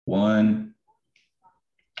One.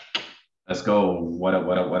 Let's go. What up,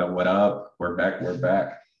 what up, what up, what up? We're back. We're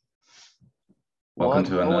back. Welcome What's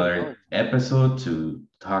to going on? another episode to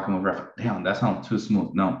Talking with Ref. Damn, that sounds too smooth.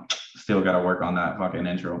 No, still got to work on that fucking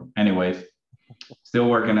intro. Anyways, still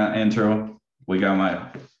working on intro. We got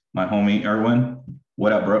my homie Erwin.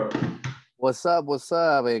 What up, bro? What's up? What's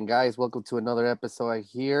up? And guys, welcome to another episode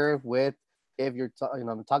here with if you're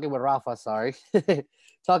I'm talking with Rafa, sorry.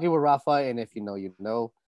 Talking with Rafa, and if you know, you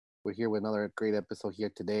know. We're here with another great episode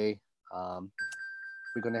here today. Um,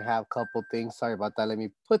 we're gonna have a couple things. Sorry about that. Let me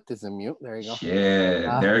put this in mute. There you go. Shit.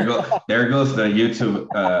 Uh, There goes the YouTube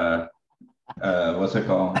what's it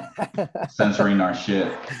called? Censoring our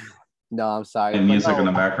shit no, I'm sorry. and But music in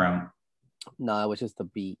no, the background. no, it was just the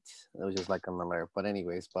beat. It was just like an alert. But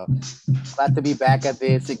anyways, but glad to be back at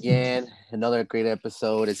this again. Another great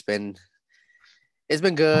episode. It's been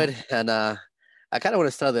good, and I kind of want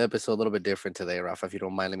to start the episode a little bit different today, Rafa. If you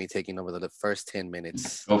don't mind, let me taking over the first 10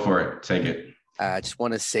 minutes. Go for it. Take it. I just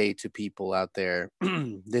want to say to people out there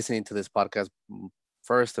listening to this podcast,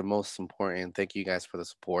 first and most important, thank you guys for the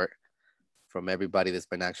support from everybody that's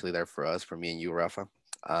been actually there for us, for me and you, Rafa.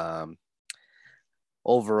 Um,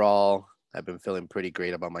 Overall, I've been feeling pretty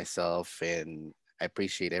great about myself, and I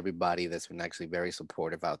appreciate everybody that's been actually very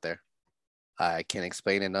supportive out there. I can't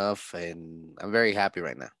explain enough, and I'm very happy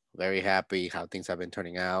right now. Very happy how things have been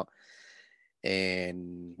turning out,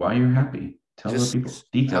 and Why are you happy? Tell the just people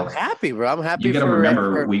I'm details. happy, bro. I'm You happy gotta for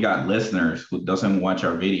remember we got listeners who doesn't watch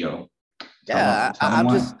our video. yeah. Tell them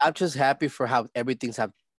why. I'm just happy for how everything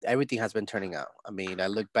has been turning out. I mean, I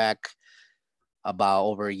look back about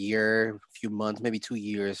over a year, few months, maybe 2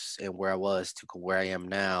 years, and where I was to where I am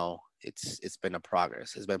now. It's been a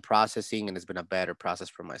progress. It's been processing, and it's been a better process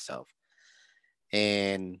for myself.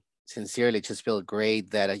 And sincerely, it just feel great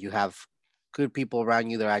that you have good people around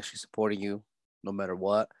you that are actually supporting you no matter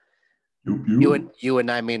what. Yoop, You and yoop. you and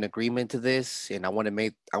I made an agreement to this, and I want to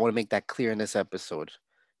make that clear in this episode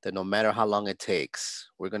that no matter how long it takes,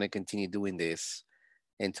 we're gonna continue doing this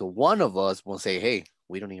until one of us will say, "Hey,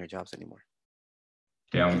 we don't need our jobs anymore."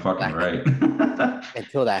 Damn Until fucking that right.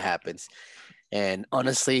 until that happens. And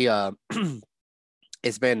honestly,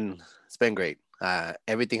 it's been great.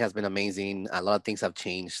 Everything has been amazing. A lot of things have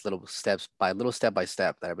changed, little step by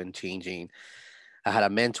step that have been changing. I had a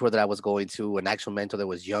mentor that I was going to, an actual mentor that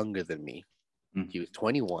was younger than me. Mm. He was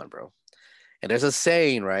 21, bro. And there's a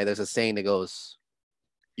saying, right? There's a saying that goes,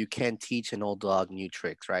 "You can't teach an old dog new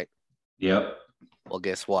tricks," right? Yep. Well,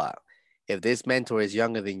 guess what? If this mentor is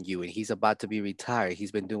younger than you and he's about to be retired,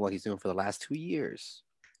 he's been doing what he's doing for the last 2 years.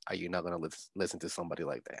 Are you not gonna listen to somebody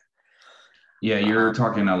like that? Yeah, you're Um,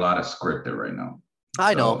 talking a lot of scripted right now.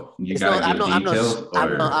 I know. So you It's no. gotta give details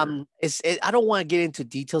I'm not. or I don't want to get into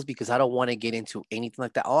details because I don't want to get into anything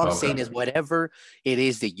like that. All I'm saying okay. is whatever it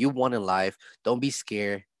is that you want in life, don't be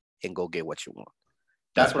scared and go get what you want.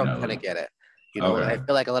 That's what I'm trying to Definitely. get at. You know, I Okay.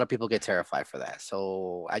 feel like a lot of people get terrified for that.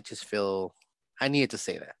 So I just feel I needed to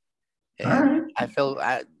say that. All And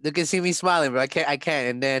right. you can see me smiling, but I can't.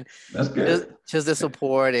 And then That's just good. just the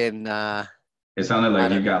support and It sounded I like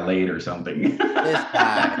you don't know. got laid or something. This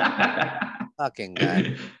guy, fucking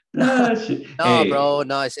guy. No, Ah, shit. no, Hey, bro.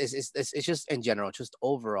 No, it's just in general, just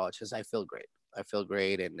overall. It's just I feel great. I feel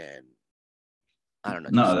great, and then I don't know,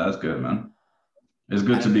 no, just that's good, man. It's I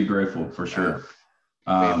good to don't be know. grateful for Uh, sure. Grateful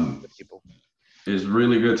for Um, the people. it's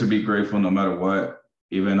really good to be grateful no matter what,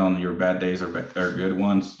 even on your bad days or good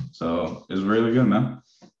ones. So it's really good, man.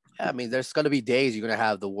 Yeah, I mean, there's gonna be days you're gonna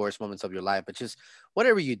have the worst moments of your life, but just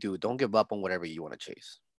whatever you do, don't give up on whatever you want to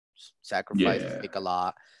chase. Sacrifice, Yeah. take a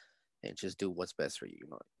lot, and just do what's best for you. You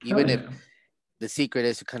know, Hell even if yeah. the secret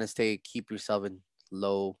is to kind of keep yourself in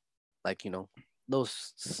low, like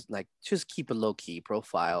like just keep a low key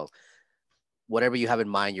profile. Whatever you have in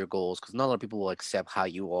mind, your goals, because not a lot of people will accept how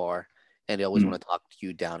you are, and they always want Mm. to talk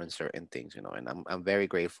you down in certain things. And I'm very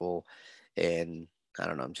grateful, and I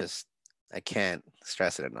don't know, I can't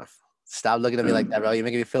stress it enough. Stop looking at me like that, bro. You're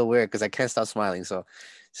making me feel weird because I can't stop smiling. So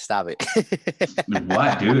stop it.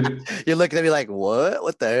 What, dude? You're looking at me like, what?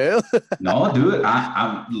 What the hell? No, dude.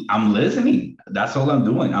 I'm listening. That's all I'm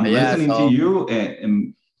doing. I'm Yeah. listening to So you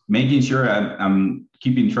and making sure I'm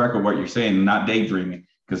keeping track of what you're saying, not daydreaming.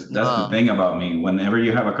 Because that's the no, thing about me. Whenever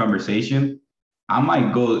you have a conversation, I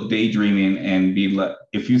might go daydreaming and be like,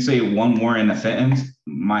 if you say one more in a sentence,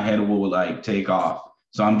 my head will like take off.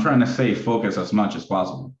 So I'm trying to stay focused as much as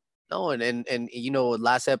possible. no, and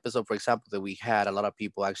last episode, for example, that we had, a lot of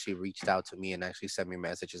people actually reached out to me and actually sent me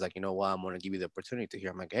messages like, you know what, I'm gonna give you the opportunity to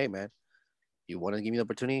hear. I'm like, hey, man, You want to give me the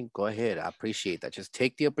opportunity? Go ahead. I appreciate that. Just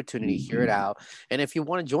take the opportunity, hear it out. And if you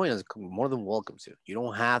want to join us, more than welcome to. You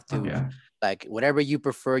don't have Oh, to, yeah. like, whatever you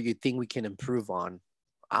prefer, you think we can improve on.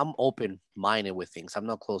 I'm open-minded with things. I'm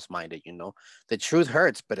not close-minded, you know. The truth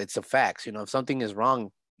hurts, but it's a fact. You know, if something is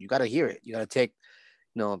wrong, you got to hear it. You got to take,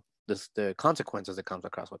 you know, the consequences that comes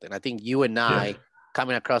across with it. And I think you and Yeah. I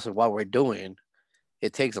coming across with what we're doing,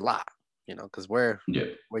 it takes a lot, you know, because Yeah.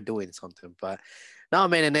 we're doing something. But no,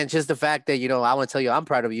 man, and then just the fact that, you know, I want to tell you I'm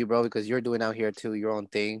proud of you, bro, because you're doing out here too your own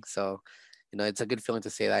thing. So, you know, it's a good feeling to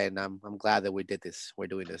say that, and I'm glad that we did this. We're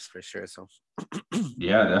doing this for sure. So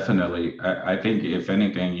Yeah, definitely. I think if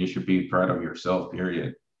anything, you should be proud of yourself,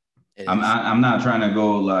 period. it I'm is. I'm not trying to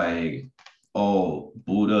go like, oh,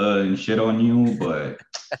 Buddha and shit on you, but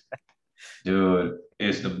dude,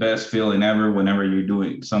 it's the best feeling ever whenever you're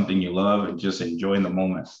doing something you love and just enjoying the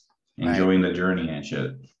moment, Right. enjoying the journey and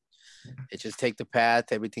shit. It just take the path.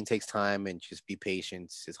 Everything takes time, and just be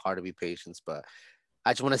patient. It's hard to be patient, but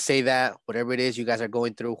I just want to say that whatever it is you guys are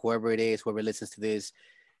going through, whoever it is, whoever listens to this,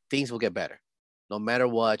 things will get better. No matter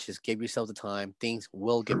what, just give yourself the time. Things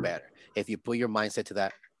will get True. better. If you put your mindset to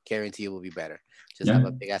that, guarantee it will be better. Just have Yeah.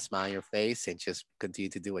 a big ass smile on your face and just continue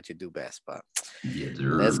to do what you do best. But Yeah,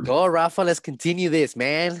 let's sir. go, Rafa. Let's continue this,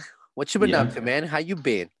 man. What you been up Yeah. to, man? How you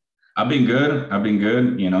been? I've been good. I've been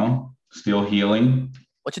good, still healing,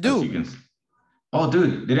 What you as do? you can. Oh,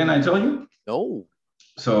 dude, didn't I tell you? No.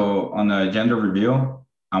 So on the gender reveal,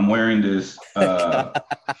 I'm wearing this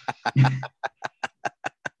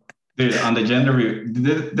dude, on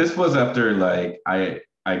the this was after like I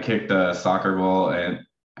kicked a soccer ball and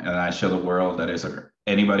I show the world that is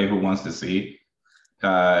anybody who wants to see,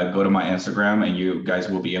 go to my Instagram and you guys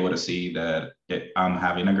will be able to see that I'm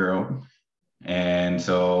having a girl. And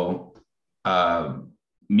so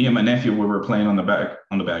me and my nephew, we were playing on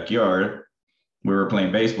the backyard. We were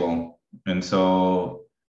playing baseball, and so,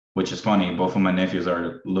 which is funny, both of my nephews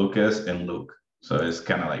are Lucas and Luke. So it's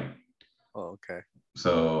kind of like, Oh, okay.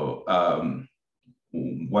 so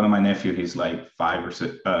one of my nephew, he's like 5 or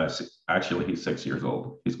 6. Actually, he's 6 years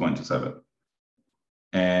old. He's going to 7,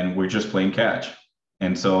 and we're just playing catch.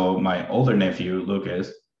 And so my older nephew,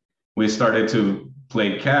 Lucas, we started to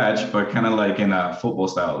play catch, but kind of like in a football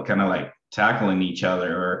style, kind of like tackling each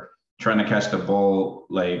other or trying to catch the ball,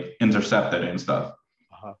 like intercepted and stuff.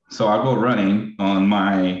 Uh-huh. So I go running on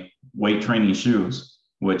my weight training shoes,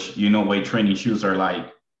 which weight training shoes are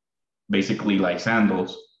like basically like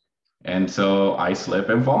sandals. And so I slip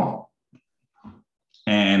and fall.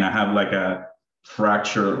 And I have like a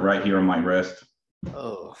fracture right here on my wrist.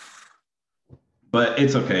 Oh, But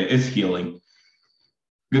it's okay. It's healing.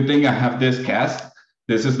 Good thing I have this cast.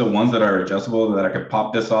 This is the ones that are adjustable that I could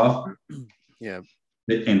pop this off yeah.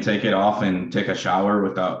 and take it off and take a shower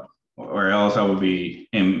without, or else I would be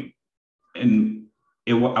I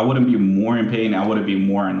wouldn't be more in pain. I would be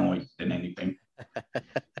more annoyed than anything.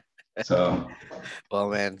 So, Well,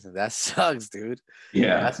 man, that sucks, dude.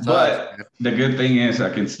 yeah, That sucks, but man. the good thing is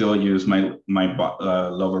I can still use my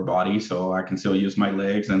lower body, so I can still use my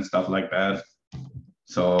legs and stuff like that.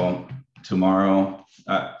 So tomorrow,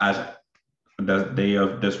 as the day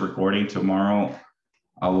of this recording, tomorrow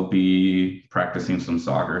I will be practicing some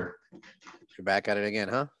soccer. You're back at it again,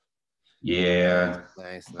 huh? Yeah,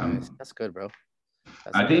 Nice. um, That's good, bro.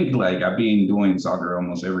 That's I good. think like I've been doing soccer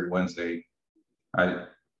almost every Wednesday. I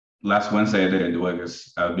Last Wednesday I didn't do it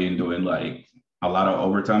because I've been doing like a lot of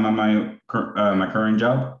overtime on my current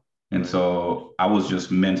job, and Right. so I was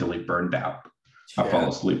just mentally burned out. I Yeah. fall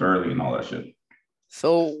asleep early and all that shit.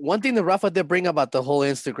 So one thing that Rafa did bring about the whole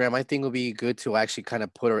Instagram, I think would be good to actually kind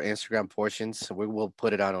of put our Instagram portions. So we will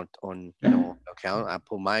put it on Yeah, account. I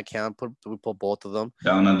put my account. We put both of them.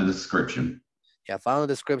 down in the description. Yeah, follow the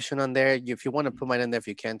description on there. If you want to put mine in there, if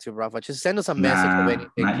you can too, Rafa, just send us a message of Nah,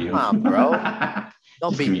 anything. not Come you. on, bro.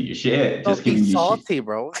 Don't Just be giving you shit. don't Just be giving you shit. salty,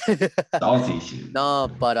 bro. Salty shit. No,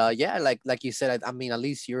 but yeah, like you said, I mean, at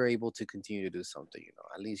least you're able to continue to do something. You know,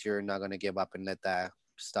 at least you're not gonna give up and let that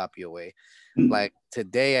stop you away. Like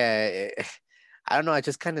today, I don't know. I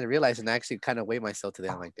just kind of realized and I actually kind of weigh myself today.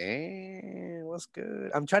 I'm like, dang, what's good?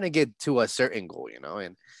 I'm trying to get to a certain goal, you know,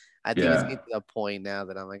 and I think it's Yeah. getting to a point now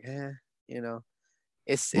that I'm like, you know,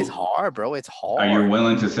 it's hard, bro. It's Are you hard.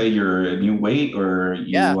 willing to say your new weight or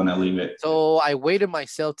you Yeah. want to leave it? So I weighed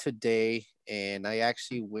myself today, and I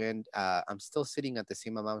actually went. I'm still sitting at the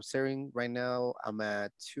same amount. I'm sitting right now. I'm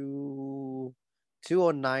at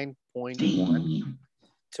 209.1. Damn.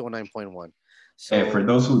 209.1. Hey, for So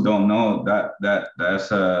those who don't know,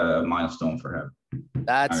 that's a milestone for him.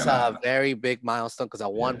 that's Not gonna a lie. very big milestone because at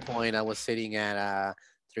Yeah. one point I was sitting at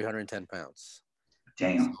 310 pounds.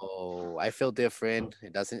 Damn. So I feel different.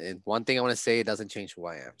 It doesn't. And one thing I want to say, it doesn't change who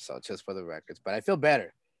I am. So just for the records, but I feel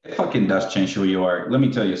better. It fucking does change who you are. Let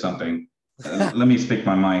me tell you something. Let me speak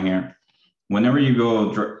my mind here. Whenever you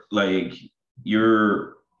go like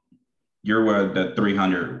you're with the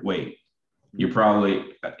 300 weight, you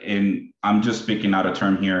probably, and I'm just speaking out of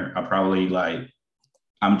term here. I probably like,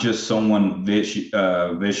 I'm just someone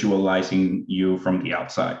visualizing you from the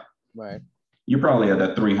outside. Right. You're probably at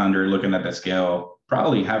that 300, looking at the scale,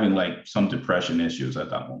 probably having like some depression issues at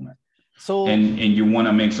that moment. So and you want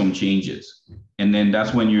to make some changes, and then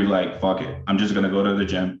that's when you're like, fuck it, I'm just gonna go to the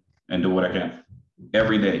gym and do what I can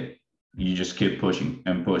every day. You just keep pushing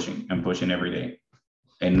and pushing and pushing every day,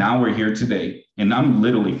 and now we're here today, and I'm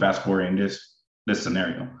literally fast forwarding this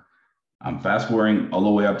scenario. I'm fast forwarding all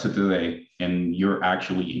the way up to today, and you're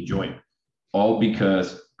actually enjoying it, all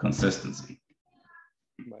because consistency.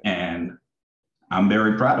 right. And I'm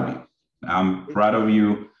very proud of you. I'm proud of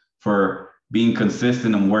you for being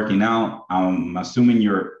consistent and working out. I'm assuming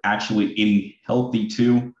you're actually eating healthy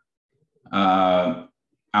too. I'm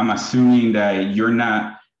assuming that you're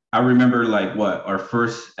not. I remember like what our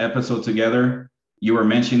first episode together. You were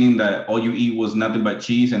mentioning that all you eat was nothing but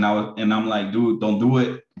cheese, and I'm like, dude, don't do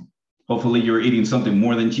it. Hopefully, you're eating something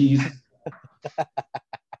more than cheese.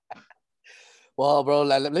 Well, bro,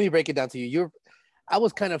 let me break it down to you. I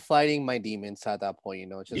was kind of fighting my demons at that point,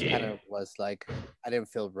 it just kind of was like, I didn't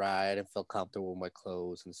feel right. I didn't feel comfortable with my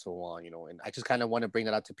clothes and so on, and I just kind of want to bring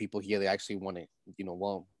that out to people here. They actually want to,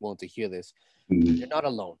 want to hear this. You're not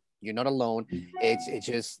alone. You're not alone. It's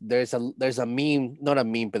just, there's a meme, not a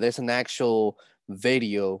meme, but there's an actual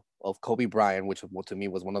video of Kobe Bryant, which to me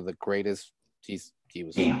was one of the greatest. He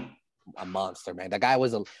was a monster, man. That guy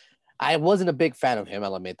I wasn't a big fan of him,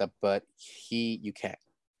 I'll admit that, but you can't.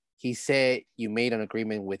 He said you made an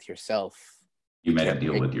agreement with yourself. You made a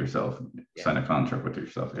deal with yourself. Sign a contract with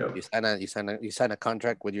yourself. Yeah. You sign a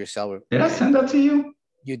contract with yourself. Did I send that to you?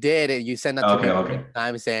 You did. You sent that to me. Okay.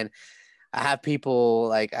 I'm saying I have people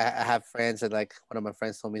like I have friends that like one of my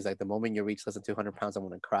friends told me is like the moment you reach less than 200 pounds, I'm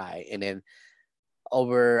gonna cry. And then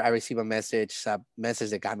I received a message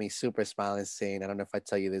that got me super smiling, saying, I don't know if I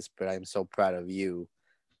tell you this, but I'm so proud of you.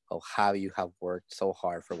 Of how you have worked so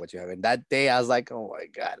hard for what you have. And that day I was like, oh my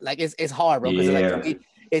God, like it's hard, bro. Because like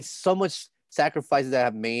it's so much sacrifices that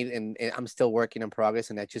I've made, and I'm still working in progress,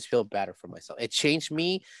 and I just feel better for myself. It changed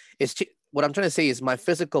me. What I'm trying to say is my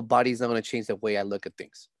physical body is not going to change the way I look at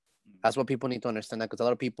things. That's what people need to understand, that because a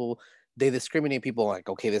lot of people, they discriminate people like,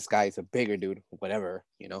 okay, this guy is a bigger dude, whatever,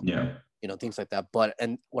 things like that.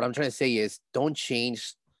 And what I'm trying to say is don't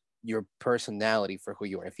change your personality for who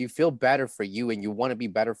you are. If you feel better for you and you want to be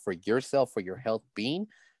better for yourself, for your health being,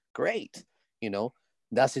 great.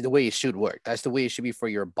 That's the way it should work. That's the way it should be for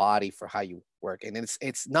your body, for how you work. And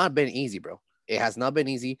it's not been easy, bro. It has not been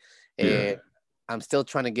easy. Yeah. And I'm still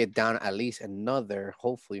trying to get down at least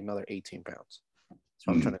hopefully another 18 pounds. That's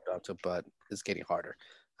what I'm trying to go up to, but it's getting harder.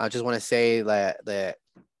 I just want to say that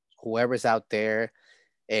whoever's out there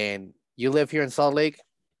and you live here in Salt Lake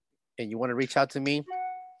and you want to reach out to me,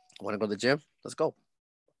 want to go to the gym? Let's go.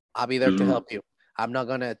 I'll be there to help you. I'm not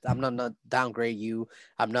gonna downgrade you.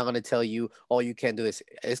 I'm not gonna tell you, oh, you can't do this.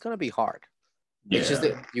 It's gonna be hard. Yeah. It's just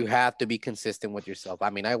that you have to be consistent with yourself.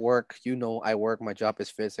 I mean, I work. My job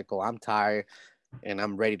is physical. I'm tired, and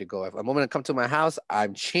I'm ready to go. If I'm gonna come to my house,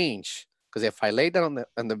 I'm changed. Because if I lay down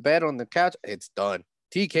on the bed on the couch, it's done.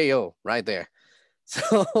 TKO right there.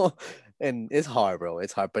 So, and it's hard, bro.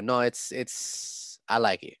 It's hard, but no, it's. I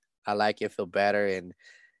like it. I like it. Feel better and.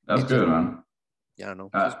 That's good, man. Yeah, I don't know.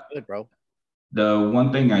 It's good, bro. The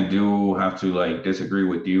one thing I do have to like disagree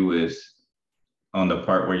with you is on the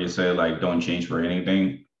part where you say like don't change for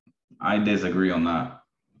anything. I disagree on that.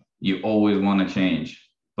 You always want to change,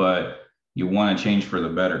 but you want to change for the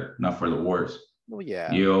better, not for the worse. Oh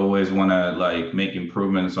yeah. You always want to like make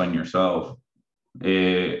improvements on yourself.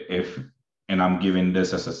 And I'm giving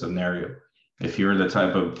this as a scenario. If you're the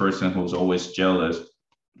type of person who's always jealous,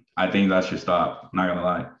 I think that should stop. I'm not gonna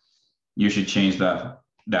lie. You should change that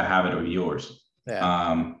habit of yours.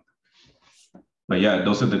 Yeah. But yeah,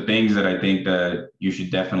 those are the things that I think that you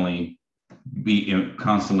should definitely be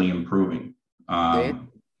constantly improving. Sorry,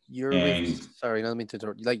 not me to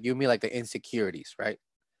interrupt. Like you mean like the insecurities, right?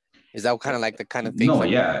 Is that kind of like the kind of things? No,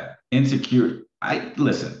 yeah, insecure.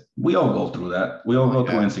 Listen. We all go through that. We all go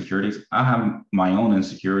through insecurities. I have my own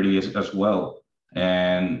insecurities as well.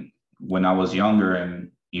 And when I was younger,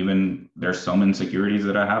 and even there's some insecurities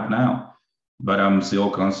that I have now, but I'm still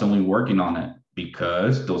constantly working on it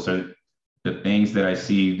because those are the things that I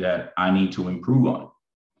see that I need to improve on.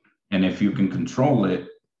 And if you can control it,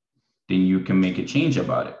 then you can make a change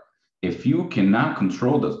about it. if you cannot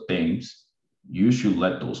control the things, you should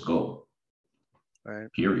let those go.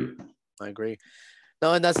 Right. Period. I agree.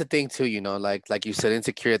 No, and that's the thing too, like you said,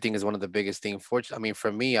 insecurity I think is one of the biggest things. I mean,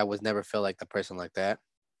 for me, I was never felt like the person like that.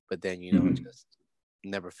 But then, Mhm. just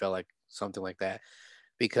never felt like something like that.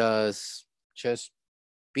 Because just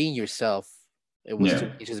being yourself, it was to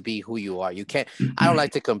Yeah. just be who you are. You can't I don't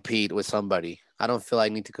like to compete with somebody. I don't feel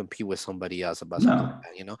like I need to compete with somebody else about something No.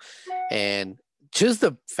 like that. And just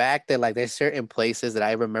the fact that like there's certain places that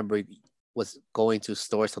I remember was going to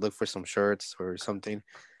stores to look for some shirts or something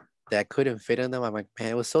that couldn't fit in them. I'm like,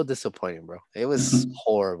 man, it was so disappointing, bro. It was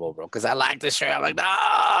horrible, bro. Because I like this shirt. I'm like,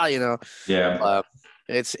 nah. Yeah. But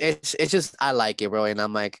it's just I like it, bro. And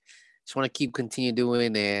I'm like, just want to continue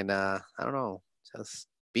doing, and I don't know, just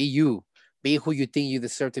be you, be who you think you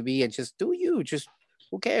deserve to be, and just do you. Just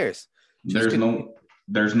who cares? Just There's continue. no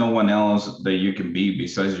there's no one else that you can be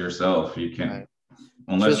besides yourself. You can Right.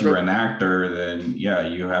 unless Just you're an actor, then yeah,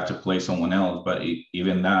 you have to play someone else. But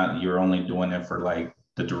even that, you're only doing it for like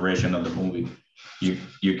the duration of the movie.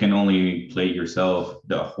 You can only play yourself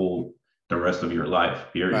the rest of your life.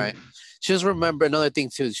 right. Period. Just remember another thing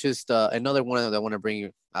too. It's just another one that I want to bring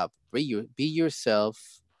you up. Be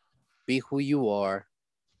yourself. Be who you are.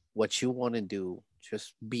 What you want to do.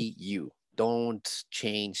 Just be you. Don't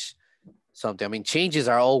change something. I mean, changes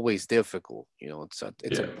are always difficult. It's a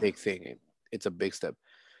Yeah. big thing. It's a big step.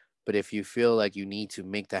 But if you feel like you need to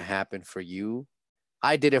make that happen for you,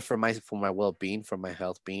 I did it for my well being, for my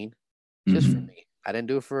health being, just for Hmm. me. I didn't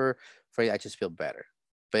do it for I just feel better.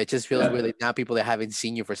 But it just feels Yeah. really now people that haven't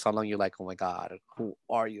seen you for so long, you're like, oh my God, who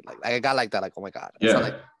are you? Like I got like that, like, oh my God. It's not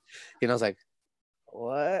like, Yeah. it's like,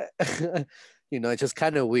 what? It's just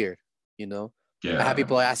kind of weird, you know. I have Yeah.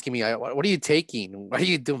 people asking me, what are you taking? What are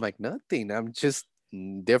you doing? Like nothing. I'm just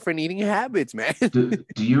different eating habits, man. Do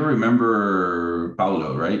you remember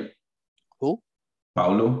Paulo, right? Who?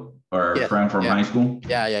 Paulo, our Yes. friend from Yeah. high school?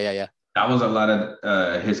 Yeah. Yeah. Yeah. Yeah. That was a lot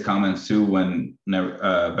of his comments too when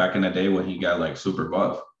back in the day when he got like super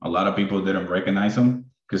buff. A lot of people didn't recognize him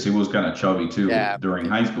because he was kind of chubby too Yeah. during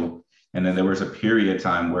Yeah. high school. And then there was a period of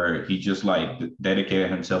time where he just like dedicated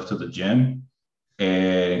himself to the gym,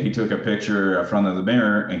 and he took a picture in front of the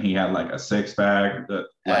mirror and he had like a six pack,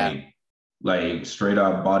 Yeah. like straight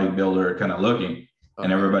up bodybuilder kind of looking. And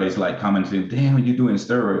Okay. everybody's like commenting, "Damn, you doing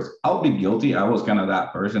steroids?" I'll be guilty. I was kind of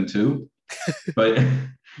that person too, but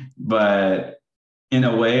but in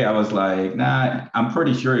a way, I was like, nah, I'm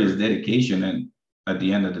pretty sure it's dedication. And at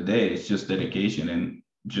the end of the day, it's just dedication and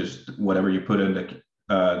just whatever you put in the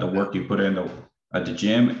Yeah. work you put in at the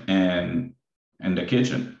gym and the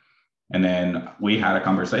kitchen. And then we had a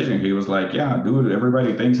conversation. He was like, yeah, dude,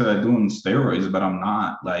 everybody thinks that I'm doing steroids, but I'm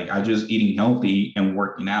not. Like, I just eating healthy and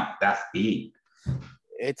working out. That's it.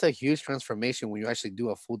 It's a huge transformation when you actually do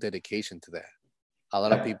a full dedication to that. Yeah. A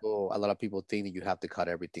lot of people think that you have to cut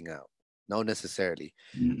everything out. No, necessarily.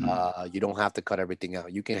 Mm-hmm. You don't have to cut everything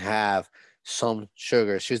out. You can have some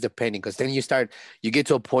sugar, just depending, because then you get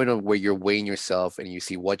to a point of where you're weighing yourself and you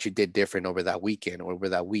see what you did different over that weekend or over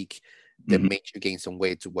that week that Mm-hmm. makes you gain some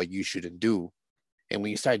weight to what you shouldn't do. And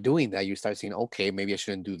when you start doing that, you start saying, okay, maybe I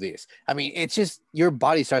shouldn't do this. I mean, it's just your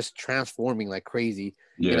body starts transforming like crazy.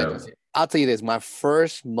 And Yeah. I'll tell you this, my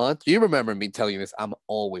first month, you remember me telling you this, I'm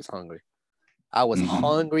always hungry. I was Mm-hmm.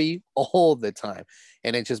 hungry all the time.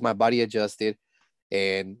 And it's just my body adjusted.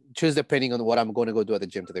 And just depending on what I'm going to go do at the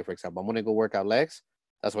gym today, for example, I'm going to go work out legs.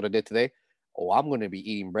 That's what I did today. Oh, I'm going to be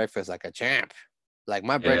eating breakfast like a champ. Like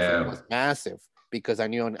my breakfast Yeah. was massive because I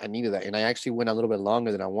knew I needed that. And I actually went a little bit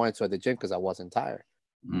longer than I wanted to at the gym because I wasn't tired.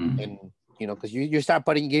 Mm. And, because you start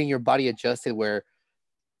getting your body adjusted where,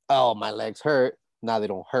 oh, my legs hurt. Now they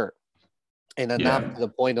don't hurt. And then now to Yeah. the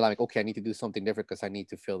point that I'm like, okay, I need to do something different because I need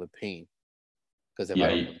to feel the pain. Because if I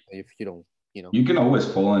Yeah. don't, if you don't, You can always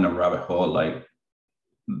fall in a rabbit hole like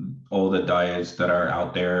all the diets that are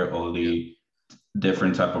out there, all yeah, the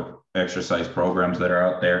different type of exercise programs that are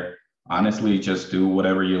out there. yeah, Honestly, just do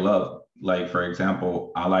whatever you love. Like for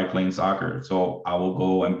example, I like playing soccer, so I will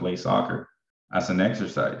go and play soccer as an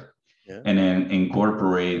exercise, yeah. and then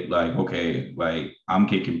incorporate like, okay, like I'm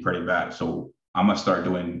kicking pretty bad, so I'm gonna start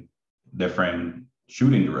doing different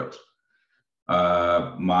shooting drills.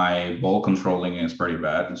 My ball controlling is pretty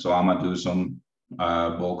bad, so I'm gonna do some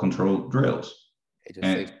ball control drills, It just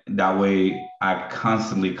takes, and that way I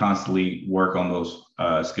constantly work on those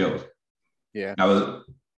skills. yeah, I was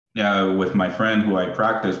with my friend who I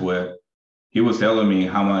practice with. He was telling me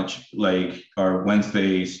how much like our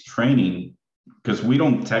Wednesdays training, because we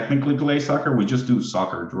don't technically play soccer, we just do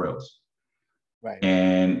soccer drills, right.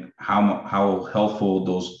 and how helpful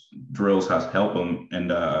those drills has helped him in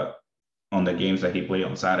the on the games that he played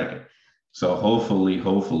on Saturday. So hopefully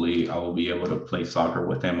I will be able to play soccer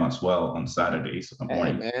with him as well on Saturdays in the Hey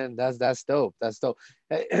morning. man, that's dope. That's dope.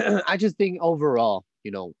 I just think overall,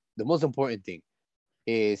 the most important thing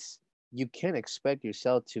is you can't expect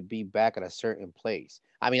yourself to be back at a certain place.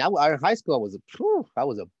 I mean, in high school, I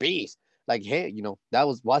was a beast. Like, hey, that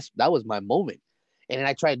was my moment. And then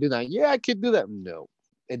I try to do that. Yeah, I can do that. No,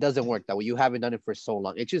 it doesn't work that way. You haven't done it for so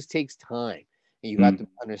long. It just takes time, and you have to Mm,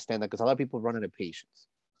 understand that because a lot of people run out of patience.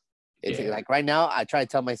 It's yeah, like right now, I try to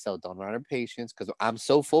tell myself, don't run out of patience because I'm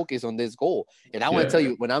so focused on this goal. And I want to tell yeah,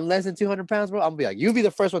 you, when I'm less than 200 pounds, bro, I'm gonna be like, you be the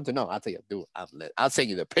first one to know. I'll tell you, dude, I'll send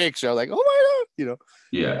you the picture. I'm like, oh my God,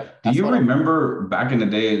 yeah. Do that's you what I'm. remember back in the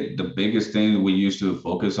day, the biggest thing we used to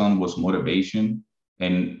focus on was motivation,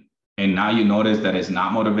 and and now you notice that it's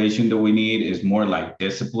not motivation that we need; it's more like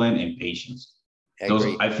discipline and patience. I Those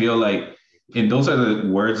agree. I feel like, and those are the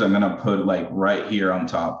words I'm gonna put like right here on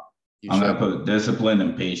top. You I'm gonna should. put discipline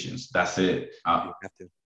and patience. That's it. You have to.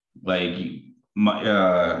 Like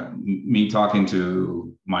me talking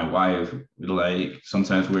to my wife, like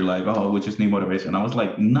sometimes we're like, oh, we just need motivation. I was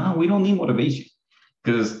like, no, we don't need motivation,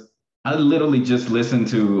 because I literally just listened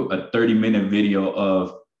to a 30-minute video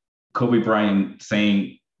of Kobe Bryant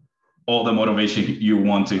saying all the motivation you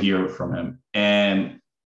want to hear from him. And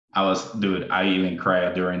dude, I even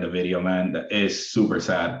cried during the video, man. That is super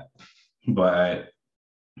sad.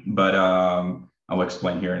 But I'll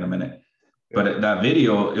explain here in a minute. Yeah. But that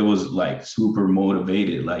video, it was like super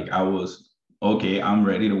motivated. Like I was, okay, I'm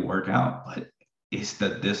ready to work out. But it's the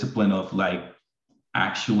discipline of like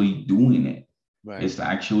actually doing it. Right. It's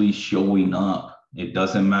actually showing up. It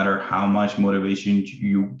doesn't matter how much motivation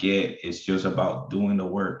you get. It's just about doing the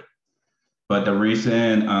work. But the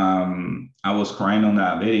reason I was crying on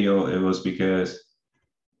that video, it was because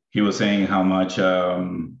he was saying how much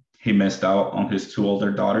he missed out on his two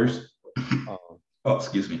older daughters. Oh, Oh,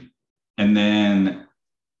 excuse me. And then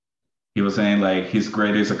he was saying like his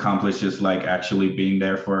greatest accomplishment is like actually being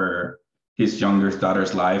there for his youngest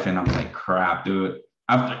daughter's life. And I'm like, crap, dude.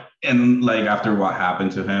 After what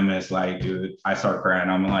happened to him, it's like, dude, I start crying.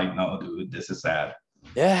 I'm like, no, dude, this is sad.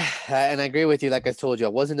 yeah, and I agree with you. Like I told you, I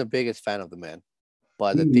wasn't the biggest fan of the man,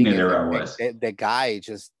 but the thing is, Neither I was. the guy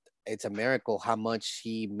just—it's a miracle how much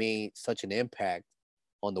he made such an impact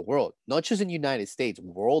on the world, not just in the United States,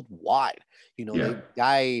 worldwide. Yeah. The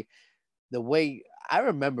guy, the way I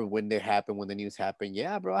remember when they happened, when the news happened,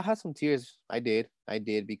 yeah, bro, I had some tears. I did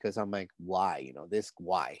because I'm like, why?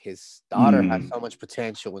 Why? His daughter has Mm, so much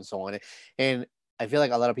potential and so on. And I feel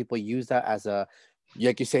like a lot of people use that as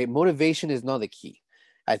like you say, motivation is not the key.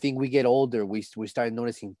 I think we get older, we start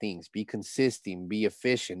noticing things. Be consistent, be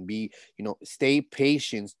efficient, stay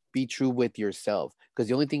patient, be true with yourself. Because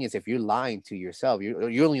the only thing is, if you're lying to yourself,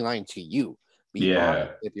 you're only lying to you. Be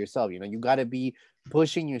honest yeah. with yourself. You got to be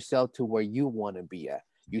pushing yourself to where you want to be at.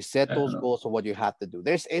 You set those goals of what you have to do.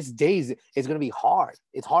 It's days, it's gonna be hard.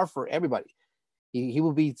 It's hard for everybody. He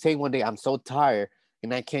will be saying one day, I'm so tired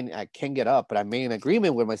and I can't get up, but I made an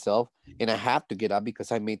agreement with myself and I have to get up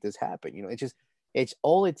because I made this happen. It's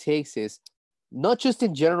all it takes is not just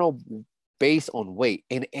in general based on weight,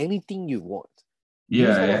 in anything you want. Use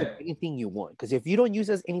Yeah. it as Yeah. anything you want. Because if you don't use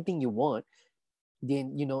it as anything you want,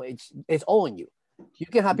 then it's all on you. You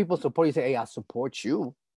can have people support you, say, hey, I support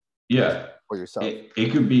you, but Yeah. for yourself.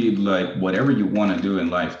 It could be like whatever you want to do in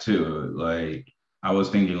life too. Like I was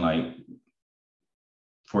thinking like,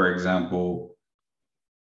 for example,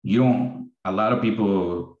 you don't a lot of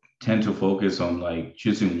people tend to focus on like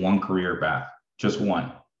choosing one career path, just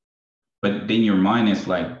one. But then your mind is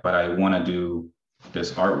like, but I want to do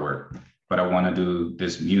this artwork, but I want to do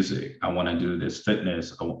this music, I want to do this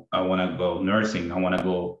fitness, I want to go nursing, I want to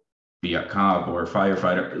go be a cop or a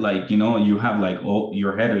firefighter. Like, you have like, oh,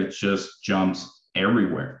 your head, it just jumps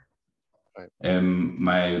everywhere. Right. And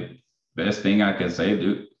my best thing I can say,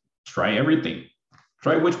 dude, try everything.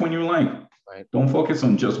 Try which one you like. Right. Don't focus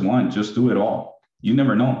on just one. Just do it all. You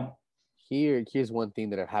never know. Here's one thing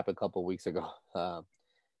that happened a couple of weeks ago. I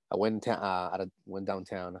went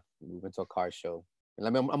downtown. We went to a car show. And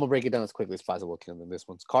I'm gonna break it down as quickly as possible. Kim, this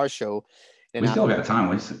one's car show, and We it still happened. got time.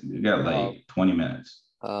 We got Uh, like 20 minutes.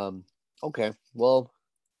 okay, well,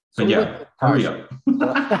 so But we went to yeah, a car hurry show.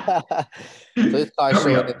 up. So, so this car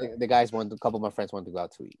Hurry show, and up. the guys wanted, a couple of my friends wanted to go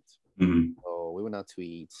out to eat. Mhm. So we went out to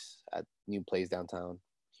eat at new place downtown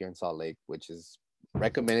here in Salt Lake, which is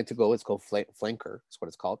recommended to go. It's called Flanker. That's what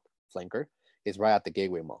it's called. Flanker. It's right at the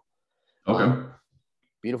Gateway Mall. Um, Okay.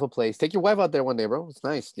 Beautiful place. Take your wife out there one day, bro. It's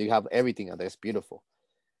nice. You have everything out there. It's beautiful.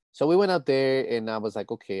 So we went out there, and I was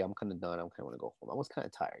like, okay, I'm kind of done. I'm kind of want to go home. I was kind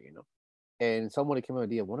of tired. And somebody came up with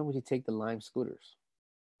the idea, why don't we take the Lime scooters?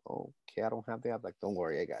 Okay, I don't have the app. Like, don't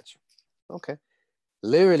worry, I got you. Okay.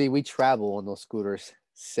 Literally, we travel on those scooters.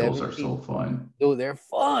 Those are 17. so fun. Dude, they're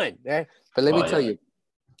fun. But let me Oh tell yeah. you,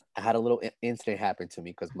 I had a little incident happen to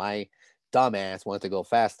me because my dumbass wanted to go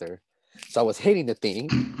faster. So I was hitting the thing.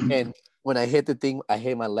 And when I hit the thing, I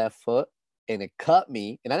hit my left foot and it cut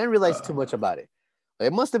me. And I didn't realize too Uh, much about it.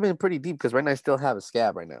 It must have been pretty deep because right now I still have a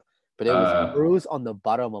scab right now. But it was uh, bruised on the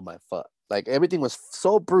bottom of my foot. Like everything was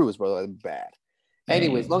so bruised, bro. It was bad.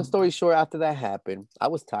 Anyways, long dang. story short, after that happened, I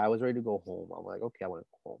was tired. I was ready to go home. I'm like, okay, I want to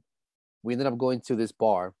go home. We ended up going to this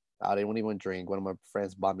bar. I didn't even drink. One of my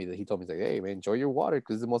friends bought me that. He told me, he's like, hey, man, enjoy your water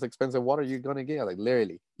because it's the most expensive water you're going to get. I'm like,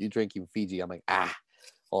 literally, you drinking Fiji. I'm like,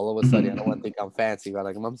 all of a sudden, I don't want to think I'm fancy. But I'm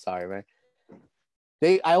like, I'm sorry, man.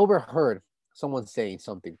 I overheard someone saying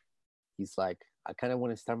something. He's like, I kind of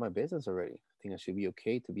want to start my business already. I think I should be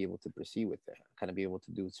okay to be able to proceed with that. Kind of be able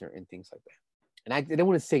to do certain things like that. And I didn't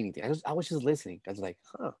want to say anything. I was just listening. I was like,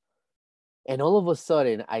 huh. And all of a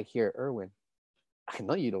sudden, I hear Erwin. I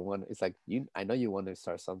know you don't want. It's like you. I know you want to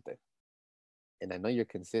start something, and I know you're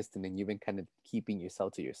consistent, and you've been kind of keeping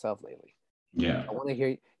yourself to yourself lately. Yeah. I want to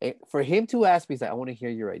hear. For him to ask me, he's like, I want to hear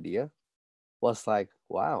your idea. Was like,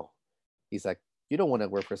 wow. He's like, you don't want to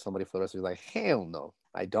work for somebody for the rest of your life. Hell no,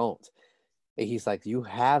 I don't. And he's like, you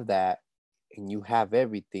have that, and you have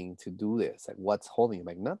everything to do this. Like, what's holding you?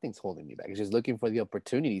 Like, nothing's holding you back. It's just looking for the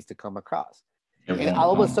opportunities to come across. It And won't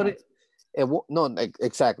all of a come. sudden, it won't. No, like,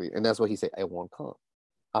 exactly. And that's what he said. It won't come.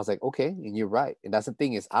 I was like, okay, and you're right. And that's the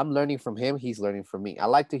thing is, I'm learning from him. He's learning from me. I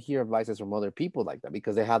like to hear advices from other people like that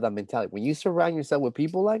because they have that mentality. When you surround yourself with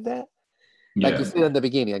people like that, like you Yeah. said in the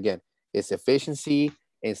beginning, again, it's efficiency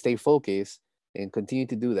and stay focused and continue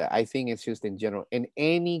to do that. I think it's just in general in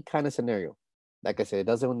any kind of scenario. Like I said, it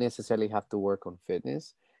doesn't necessarily have to work on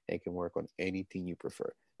fitness. It can work on anything you prefer.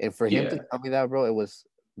 And for him to Yeah. tell me that, bro, it was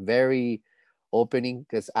very opening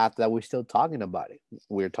because after that, we're still talking about it.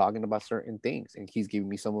 We're talking about certain things, and he's giving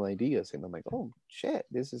me some ideas, and I'm like, oh shit,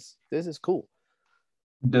 this is cool.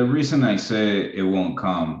 The reason I say it won't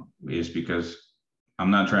come is because I'm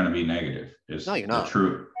not trying to be negative. No, It's you're the not.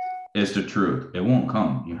 truth. It's the truth. It won't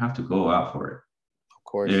come. You have to go out for it. Of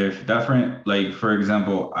course. If different, like for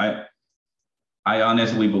example, I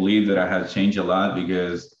honestly believe that I have changed a lot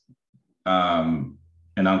because um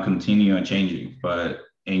and I'm continuing changing, but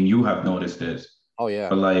and you have noticed this. Oh yeah.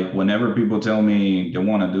 But like whenever people tell me they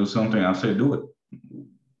want to do something, I say do it.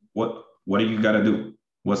 What do you gotta do?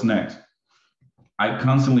 What's next? I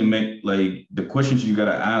constantly make like the questions you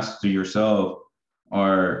gotta ask to yourself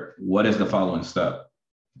are what is the following step?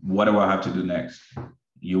 What do I have to do next?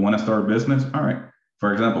 You want to start a business? All right.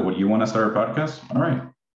 For example, what you want to start a podcast? All right.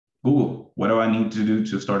 Google, what do I need to do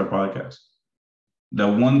to start a podcast? The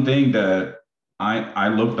one thing that I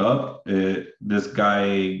looked up, this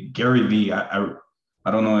guy Gary Vee.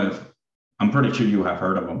 I don't know if I'm pretty sure you have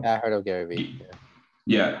heard of him. I heard of Gary Vee. Yeah.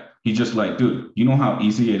 Yeah, he's just like, dude, you know how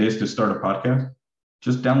easy it is to start a podcast?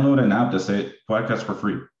 Just download an app that says podcast for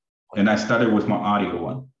free. And I started with my audio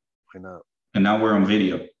one, Why not? and now we're on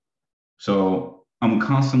video. So I'm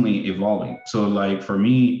constantly evolving. So like for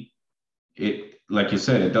me, it like you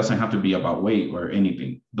said, it doesn't have to be about weight or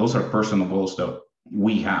anything. Those are personal goals that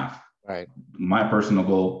we have. Right. My personal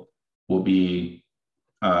goal will be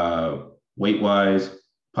weight wise,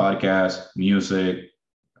 podcast, music,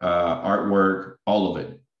 artwork, all of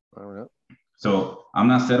it. I don't know. So I'm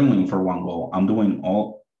not settling for one goal. I'm doing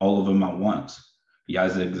all of them at once. Yeah,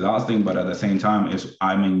 it's exhausting, but at the same time, it's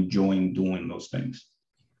I'm enjoying doing those things.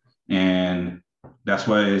 And that's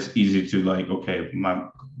why it's easy to like, okay, my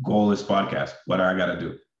goal is podcast. What do I gotta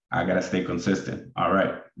do? I gotta stay consistent. All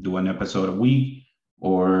right, do an episode a week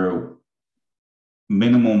or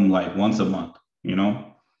minimum like once a month, you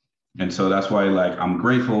know? And so that's why like I'm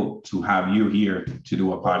grateful to have you here to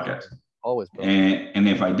do a podcast. Always, bro. And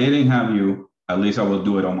if I didn't have you, at least I will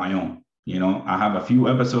do it on my own. You know, I have a few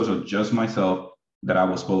episodes of just myself that I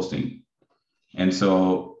was posting. And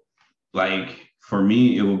so like for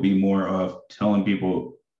me, it will be more of telling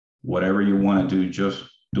people whatever you want to do, just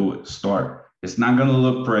do it. Start. It's not gonna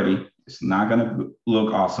look pretty. It's not gonna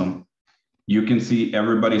look awesome. You can see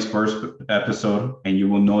everybody's first episode and you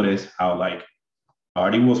will notice how like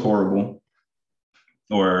audio was horrible,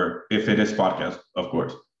 or if it is podcast, of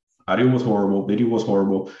course. Audio was horrible, video was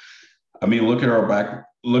horrible. I mean, look at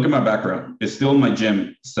my background. It's still my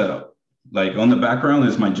gym setup. Like on the background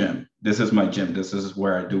is my gym. This is my gym. This is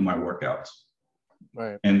where I do my workouts.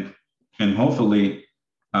 Right. And hopefully,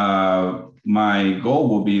 my goal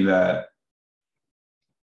will be that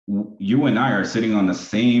you and I are sitting on the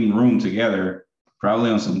same room together,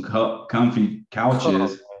 probably on some comfy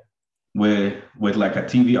couches with like a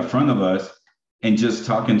TV in front of us, and just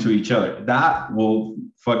talking to each other. That will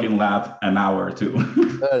fucking last an hour or two.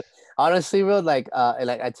 Honestly, bro, like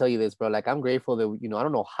I tell you this, bro, like I'm grateful that I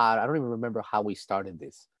don't know how, I don't even remember how we started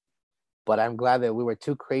this, but I'm glad that we were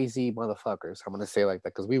two crazy motherfuckers. I'm gonna say it like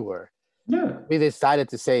that because we were. Yeah. We decided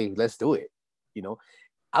to say, let's do it. You know,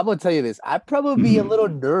 I'm gonna tell you this. I'd probably be a little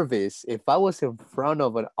nervous if I was in front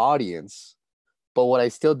of an audience, but would I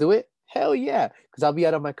still do it? Hell yeah, because I'll be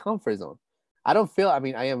out of my comfort zone. I don't feel. I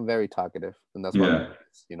mean, I am very talkative, and that's what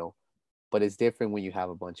Yeah. But it's different when you have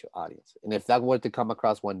a bunch of audience. And if that were to come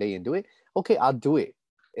across one day and do it, okay, I'll do it.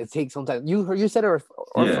 It takes some time. You said our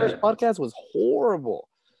first podcast was horrible.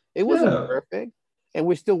 It wasn't perfect. And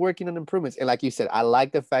we're still working on improvements. And like you said, I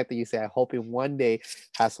like the fact that you say, I hope in one day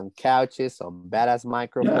have some couches, some badass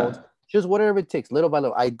microphones, just whatever it takes, little by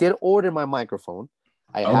little. I did order my microphone.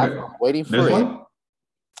 I'm waiting for it.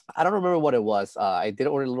 I don't remember what it was. I did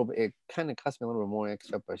order a little bit. It kind of cost me a little bit more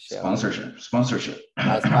extra per share. Sponsorship.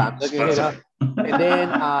 That's why I'm looking it up. And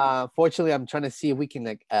then, fortunately, I'm trying to see if we can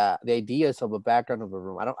the ideas of a background of a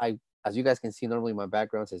room. As you guys can see, normally my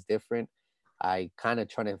backgrounds is different. I kind of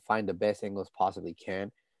trying to find the best angles possibly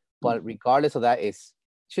can. But regardless of that, it's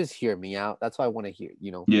just hear me out. That's what I want to hear.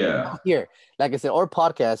 Yeah. Here, like I said, our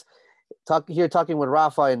podcast. Talking with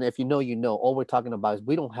Rafa, and if you know, all we're talking about is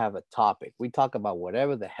we don't have a topic. We talk about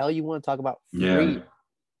whatever the hell you want to talk about. Free.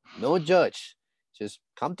 No judge. Just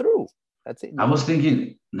come through. That's it. I was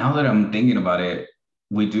thinking, now that I'm thinking about it,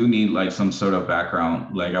 we do need like some sort of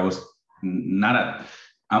background. Like I was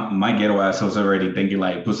my ghetto ass was already thinking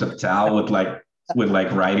like put a towel with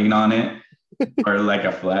writing on it or like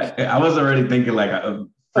a flag. I was already thinking like a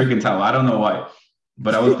freaking towel. I don't know why,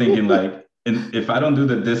 but I was thinking like, and if I don't do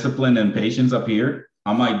the discipline and patience up here,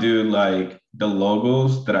 I might do like the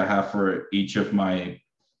logos that I have for each of my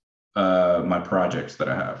my projects that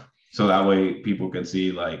I have. So that way people can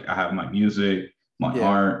see like I have my music, my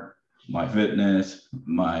art, my fitness,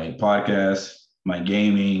 my podcast, my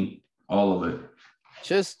gaming, all of it.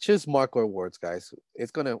 Just mark our words, guys.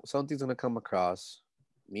 Something's gonna come across.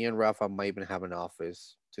 Me and Rafa might even have an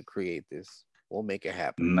office to create this. We'll make it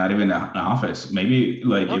happen. Not even an office. Maybe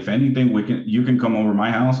like if anything, you can come over my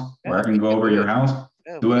house, or I can go over your house,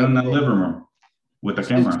 do it in the living room with the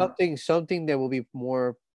camera. Something that will be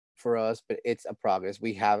more for us, but it's a progress.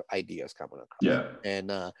 We have ideas coming across. Yeah. And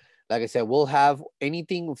like I said, we'll have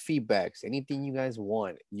anything feedbacks, anything you guys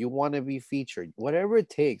want. You want to be featured, whatever it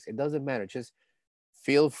takes. It doesn't matter. Just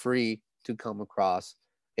feel free to come across.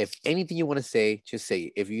 If anything you want to say, just say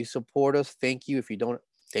it. If you support us, thank you. If you don't,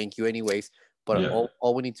 thank you anyways. But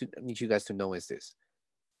all we need you guys to know is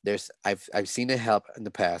this. I've seen it help in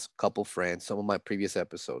the past. Couple friends, some of my previous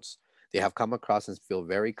episodes, they have come across and feel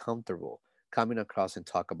very comfortable coming across and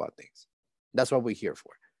talk about things. That's what we're here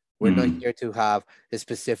for. We're not here to have the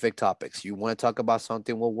specific topics. You want to talk about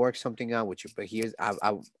something, we'll work something out with you. But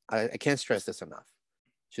I can't stress this enough.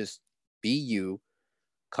 Just be you,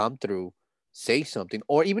 come through, say something,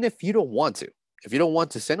 or even if you don't want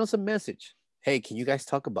to, send us a message. Hey, can you guys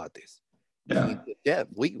talk about this? Yeah,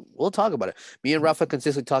 we'll talk about it. Me and Rafa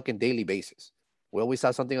consistently talk on daily basis. We always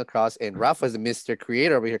have something across, and Rafa's the Mr.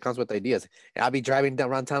 Creator over here, comes with ideas. And I'll be driving down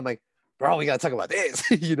around town like, bro, we gotta talk about this.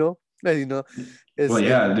 Well,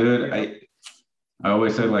 yeah, dude. I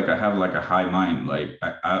always say like I have like a high mind. Like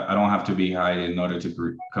I don't have to be high in order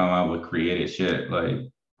to come out with creative shit. Like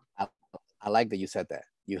I like that you said that.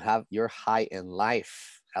 You're high in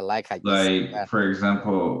life. I like how you said that. For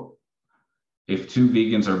example, if two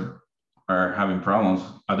vegans are having problems,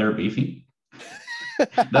 are they beefing?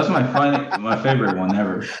 That's my favorite one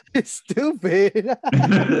ever. It's stupid.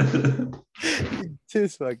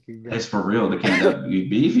 Just fucking guy. It's for real. They can't be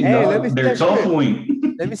beefing. Hey, they're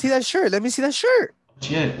tofuing. Let me see that shirt.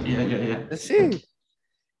 Shit. Yeah. Let's see.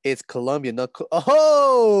 It's Colombia, not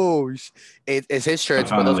it's his shirt.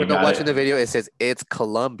 For those who are not watching the video, it says it's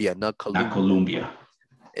Colombia, not Colombia. Not Colombia.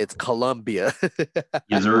 It's Colombia.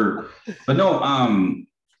 Yes, sir. But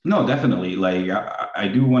no, definitely. Like I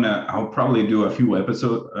do want to. I'll probably do a few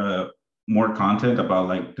episodes, more content about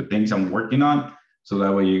like the things I'm working on, so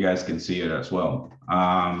that way you guys can see it as well.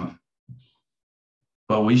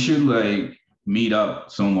 But we should like meet up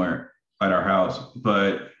somewhere at our house.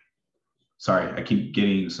 But sorry, I keep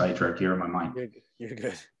getting sidetracked here in my mind. You're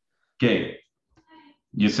good. Okay,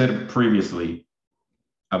 you said previously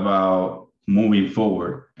about moving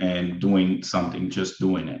forward and doing something, just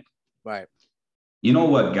doing it. Right. You know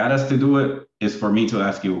what got us to do it is for me to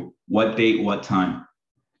ask you what date, what time.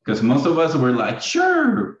 Because most of us were like,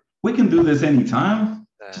 sure, we can do this anytime.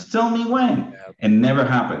 Just tell me when. Yeah. And never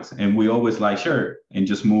happens. And we always like, sure, and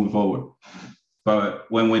just move forward. But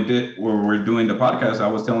when we're doing the podcast, I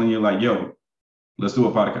was telling you like, yo, let's do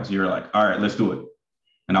a podcast. You're like, all right, let's do it.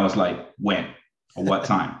 And I was like, when or what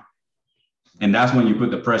time? And that's when you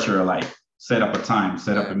put the pressure of like, set up a time,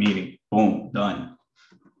 set up a meeting, boom, done.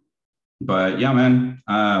 But yeah, man,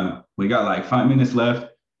 we got like 5 minutes left.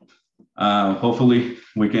 Hopefully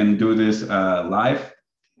we can do this live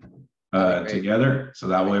together. So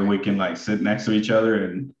that way we can like sit next to each other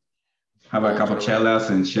and have a couple chelas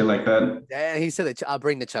and shit like that. Yeah, he said that I'll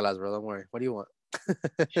bring the chelas, bro. Don't worry. What do you want?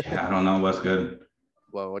 Yeah, I don't know what's good.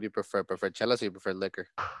 Well, what do you prefer? Prefer chelas or you prefer liquor?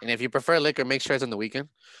 And if you prefer liquor, make sure it's on the weekend.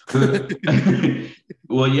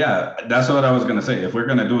 Well, yeah, that's what I was gonna say. If we're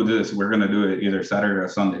gonna do this, we're gonna do it either Saturday or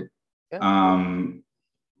Sunday. Yeah.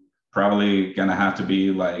 Probably gonna have to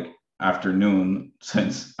be like afternoon,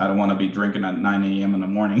 since I don't want to be drinking at 9 a.m. in the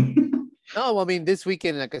morning. No, I mean this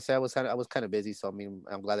weekend, like I said, I was kind of busy, so I mean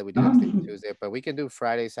I'm glad that we did it Tuesday. But we can do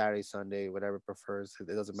Friday, Saturday, Sunday, whatever prefers. It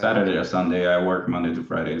doesn't matter. Saturday or Sunday, I work Monday to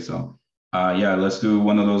Friday, so yeah, let's do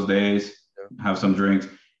one of those days. Have some drinks.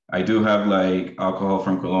 I do have like alcohol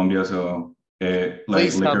from Colombia, so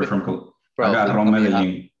like liquor from Colombia. I got Ron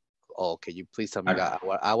Medellin. Oh, okay, you please tell me you got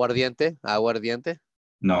aguardiente? Aguardiente?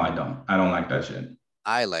 No, I don't. I don't like that shit.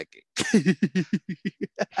 I like it.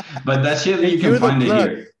 But that shit, you can find it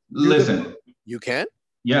here. Listen. You can?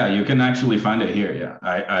 Yeah, you can actually find it here. Yeah,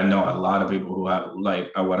 I know a lot of people who have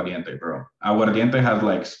like aguardiente, bro. Aguardiente has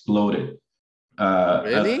like exploded.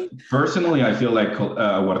 Really? Personally, I feel like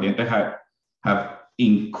aguardiente have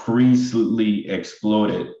increasingly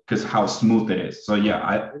exploded because how smooth it is. So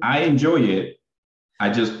yeah, I enjoy it. I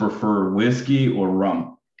just prefer whiskey or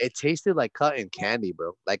rum. It tasted like cotton candy,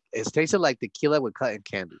 bro. Like it tasted like tequila with cotton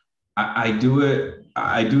candy. I do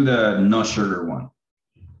the no sugar one.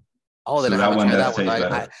 Oh, then so I haven't tried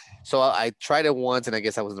that one. So I tried it once, and I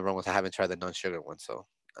guess I was in the wrong one. I haven't tried the non-sugar one, so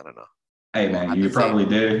I don't know. Hey man, you probably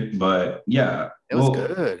did, but yeah, it was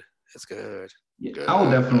good. It's good. Yeah, good. I will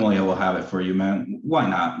definitely will have it for you, man. Why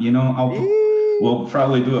not? You know, we'll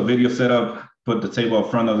probably do a video setup. Put the table in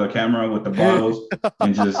front of the camera with the bottles,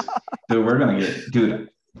 and just, dude, we're gonna get, dude.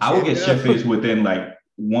 I will get shit-faced within like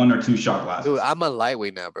 1 or 2 shot glasses. Dude, I'm a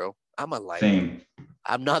lightweight now, bro. I'm a lightweight. Same.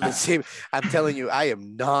 I'm not the same. I'm telling you, I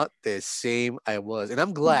am not the same I was. And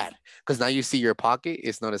I'm glad, because now you see your pocket,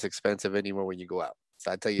 it's not as expensive anymore when you go out.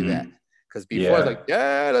 So I tell you that. Because before it's like,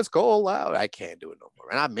 yeah, let's go all out. I can't do it no more.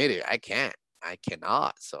 And I admit it, I can't. I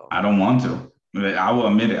cannot. So I don't want to. I will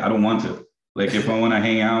admit it. I don't want to. Like if I want to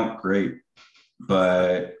hang out, great.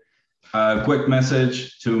 But a quick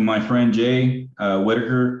message to my friend Jay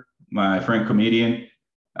Whitaker, my friend comedian.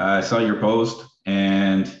 I saw your post,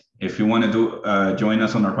 and if you want to join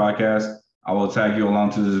us on our podcast, I will tag you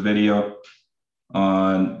along to this video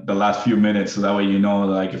on the last few minutes, so that way you know,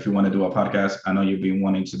 like, if you want to do a podcast. I know you've been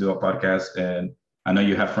wanting to do a podcast, and I know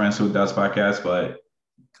you have friends who does podcasts, but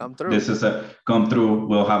come through. This is come through.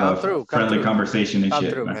 We'll have friendly conversation and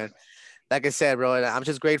shit, man. Like I said, bro, and I'm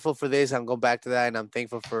just grateful for this. I'm going back to that, and I'm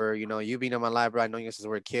thankful for, you know, you being in my life, bro. I know you since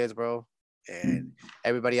we're kids, bro, and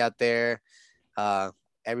everybody out there,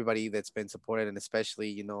 everybody that's been supported, and especially,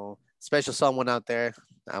 you know, special someone out there.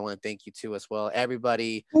 I want to thank you too as well.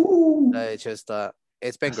 Everybody, it's just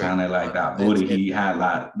it's been great. Sounded like that booty he had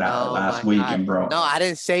last weekend, bro. No, I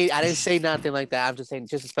didn't say nothing like that. I'm just saying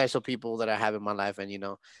just the special people that I have in my life, and you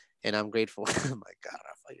know, and I'm grateful. Oh my God,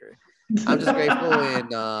 I'm just grateful,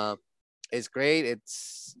 and it's great.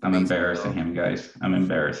 It's amazing, embarrassing him, guys. I'm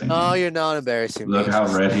embarrassing him. No, you're not embarrassing me. Look how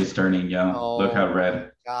red he's turning, yo. Oh, look how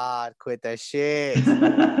red. God, quit that shit.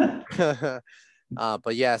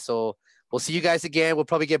 But yeah, so we'll see you guys again. We'll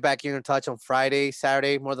probably get back in touch on Friday,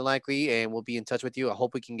 Saturday, more than likely, and we'll be in touch with you. I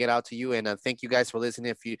hope we can get out to you. And thank you guys for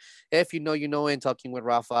listening. If you know, and talking with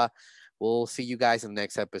Rafa, we'll see you guys in the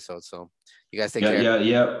next episode. So you guys take care.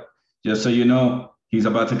 Yeah. Just so you know, he's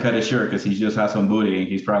about to cut his shirt because he just has some booty, and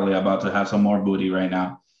he's probably about to have some more booty right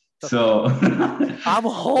now. So I'm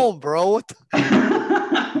home, bro.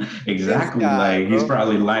 Exactly. Like he's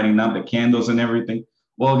probably lighting up the candles and everything.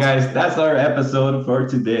 Well, guys, that's our episode for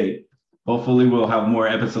today. Hopefully we'll have more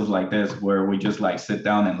episodes like this where we just like sit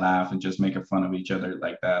down and laugh and just make fun of each other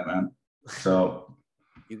like that, man. So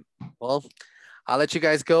well, I'll let you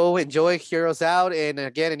guys go. Enjoy, hear us out. And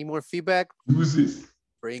again, any more feedback?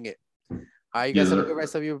 Bring it. All right, you guys have a good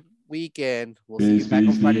rest of your week, and we'll see you back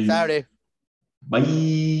on Friday, Saturday.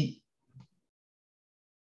 Bye.